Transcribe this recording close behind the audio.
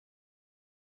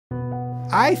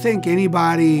I think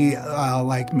anybody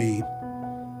like me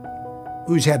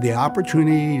who's had the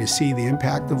opportunity to see the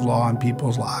impact of law on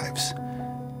people's lives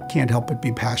can't help but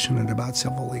be passionate about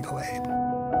civil legal aid.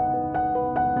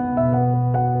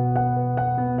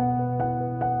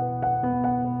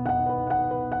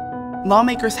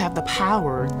 Lawmakers have the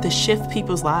power to shift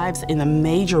people's lives in a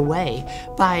major way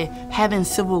by having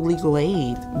civil legal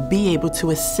aid be able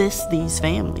to assist these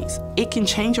families. It can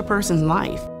change a person's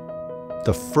life.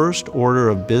 The first order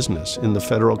of business in the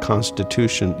federal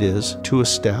Constitution is to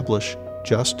establish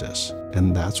justice,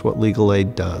 and that's what legal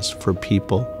aid does for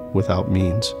people without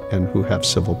means and who have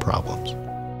civil problems.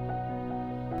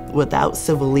 Without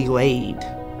civil legal aid,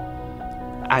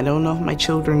 I don't know if my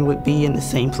children would be in the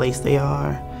same place they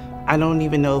are. I don't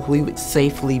even know if we would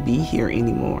safely be here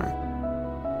anymore.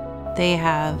 They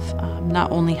have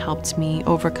not only helped me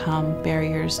overcome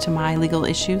barriers to my legal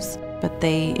issues, but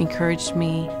they encouraged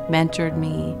me, mentored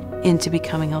me into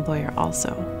becoming a lawyer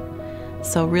also.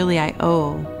 So really I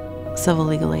owe civil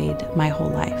legal aid my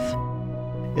whole life.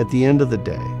 At the end of the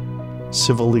day,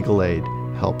 civil legal aid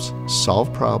helps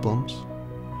solve problems,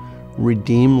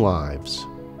 redeem lives,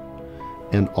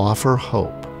 and offer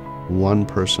hope one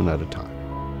person at a time.